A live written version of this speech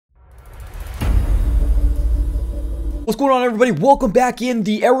What's going on, everybody? Welcome back in.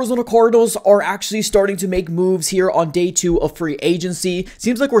 The Arizona Cardinals are actually starting to make moves here on day 2 of free agency.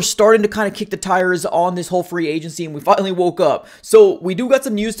 Seems like we're starting to kind of kick the tires on this whole free agency, and we finally woke up. So we do got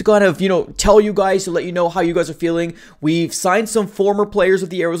some news to kind of, tell you guys, to let you know how you guys are feeling. We've signed some former players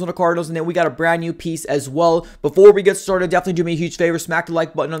of the Arizona Cardinals, and then we got a brand new piece as well. Before we get started, definitely do me a huge favor, smack the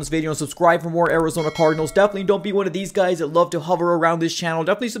like button on this video and subscribe for more Arizona Cardinals. Definitely don't be one of these guys that love to hover around this channel.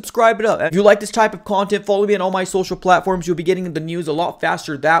 Definitely subscribe it up. If you like this type of content, follow me on all my social platforms. You'll be getting the news a lot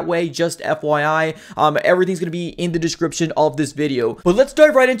faster that way, just FYI. Everything's going to be in the description of this video. But let's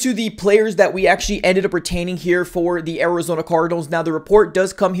dive right into the players that we actually ended up retaining here for the Arizona Cardinals. Now, the report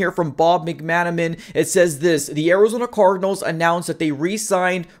does come here from Bob McManaman. It says this: the Arizona Cardinals announced that they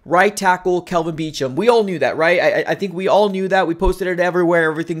re-signed right tackle Kelvin Beachum. We all knew that, right? I think we all knew that. We posted it everywhere.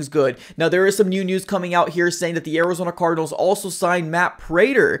 Everything's good. Now, there is some new news coming out here saying that the Arizona Cardinals also signed Matt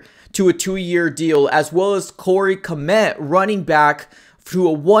Prater to a 2-year deal, as well as Corey Komet, running back, to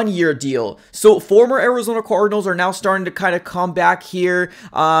a 1-year deal. So former Arizona Cardinals are now starting to kind of come back here,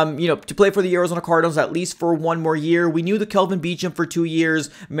 to play for the Arizona Cardinals at least for 1 more year. We knew the Kelvin Beachum for 2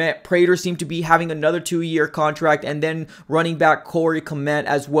 years. Matt Prater seemed to be having another 2-year contract, and then running back Corey Komet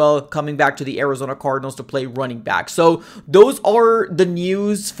as well, coming back to the Arizona Cardinals to play running back. So those are the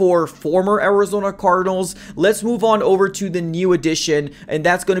news for former Arizona Cardinals. Let's move on over to the new addition, and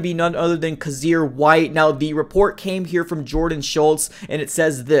that's going to be none other than Kyzir White. Now, the report came here from Jordan Schultz, and it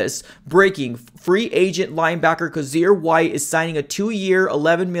says this: breaking, free agent linebacker Kyzir White is signing a 2-year,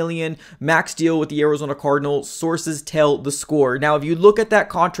 $11 million max deal with the Arizona Cardinals. Sources tell The Score. Now, if you look at that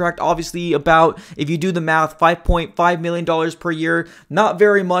contract, obviously about, if you do the math, $5.5 million per year, not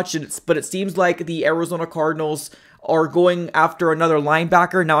very much, but it seems like the Arizona Cardinals are going after another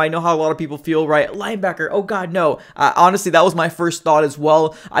linebacker. Now, I know how a lot of people feel, right? Linebacker, oh god, no. Honestly, that was my first thought as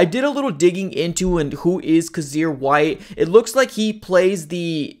well. I did a little digging into who is Kyzir White. It looks like he plays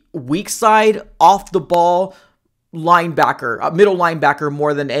the weak side, off the ball linebacker, middle linebacker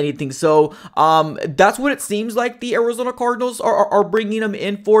more than anything. So that's what it seems like the Arizona Cardinals are bringing him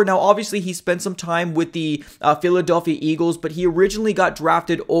in for. Now, obviously, he spent some time with the Philadelphia Eagles, but he originally got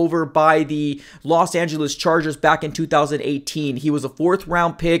drafted over by the Los Angeles Chargers back in 2018. He was a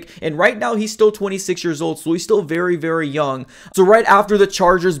 4th-round pick, and right now he's still 26 years old, so he's still very, very young. So right after the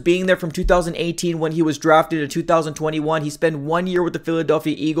Chargers being there from 2018 when he was drafted in 2021, he spent 1 year with the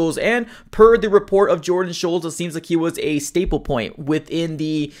Philadelphia Eagles, and per the report of Jordan Schultz, it seems like he was a staple point within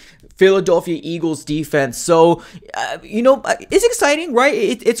the Philadelphia Eagles defense. So, it's exciting, right?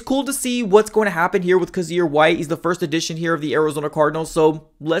 It's cool to see what's going to happen here with Kyzir White. He's the first addition here of the Arizona Cardinals. So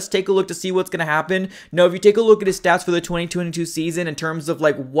let's take a look to see what's going to happen. Now, if you take a look at his stats for the 2022 season in terms of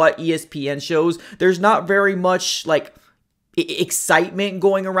like what ESPN shows, there's not very much like excitement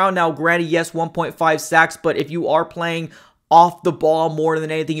going around. Now, granted, yes, 1.5 sacks, but if you are playing off the ball more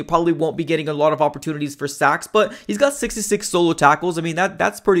than anything, you probably won't be getting a lot of opportunities for sacks, but he's got 66 solo tackles. I mean,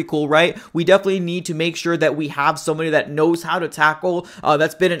 that's pretty cool, right? We definitely need to make sure that we have somebody that knows how to tackle.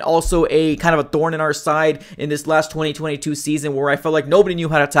 That's been also a kind of a thorn in our side in this last 2022 season, where I felt like nobody knew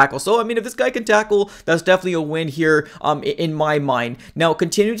how to tackle. So, I mean, if this guy can tackle, that's definitely a win here in my mind. Now,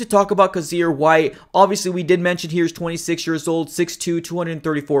 continuing to talk about Kyzir White, obviously, we did mention here he's 26 years old, 6'2",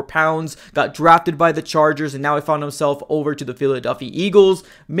 234 pounds, got drafted by the Chargers, and now he found himself over to the Philadelphia Eagles.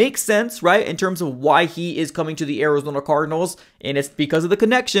 Makes sense, right, in terms of why he is coming to the Arizona Cardinals, and it's because of the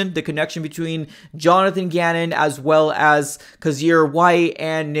connection between Jonathan Gannon as well as Kyzir White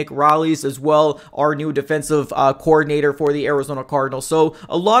and Nick Rallis as well, our new defensive coordinator for the Arizona Cardinals. So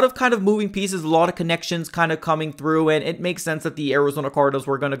a lot of kind of moving pieces, a lot of connections kind of coming through, and it makes sense that the Arizona Cardinals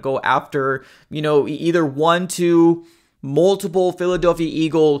were going to go after, either 1 to multiple Philadelphia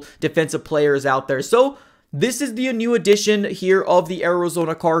Eagle defensive players out there. So this is the new addition here of the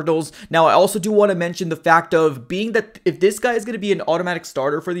Arizona Cardinals. Now, I also do want to mention the fact of being that if this guy is going to be an automatic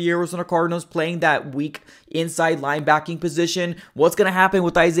starter for the Arizona Cardinals, playing that weak inside linebacking position, what's going to happen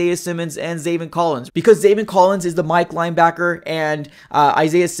with Isaiah Simmons and Zaven Collins? Because Zaven Collins is the Mike linebacker, and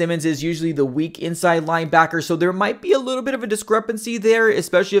Isaiah Simmons is usually the weak inside linebacker. So there might be a little bit of a discrepancy there,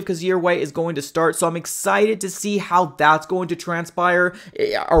 especially if Kyzir White is going to start. So I'm excited to see how that's going to transpire.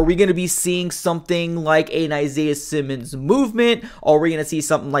 Are we going to be seeing something like an Isaiah Simmons movement? Are we going to see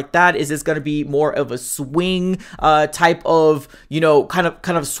something like that? Is this going to be more of a swing type of,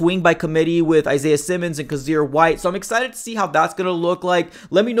 kind of swing by committee with Isaiah Simmons and Kyzir White? So I'm excited to see how that's going to look like.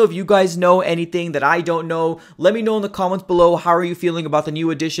 Let me know if you guys know anything that I don't know. Let me know in the comments below. How are you feeling about the new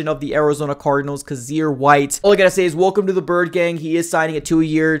addition of the Arizona Cardinals, Kyzir White? All I gotta say is welcome to the Bird Gang. He is signing a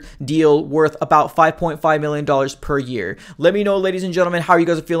 2-year deal worth about $5.5 million per year. Let me know, ladies and gentlemen, how you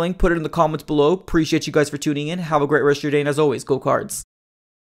guys are feeling. Put it in the comments below. Appreciate you guys for for tuning in. Have a great rest of your day, and as always, go Cards.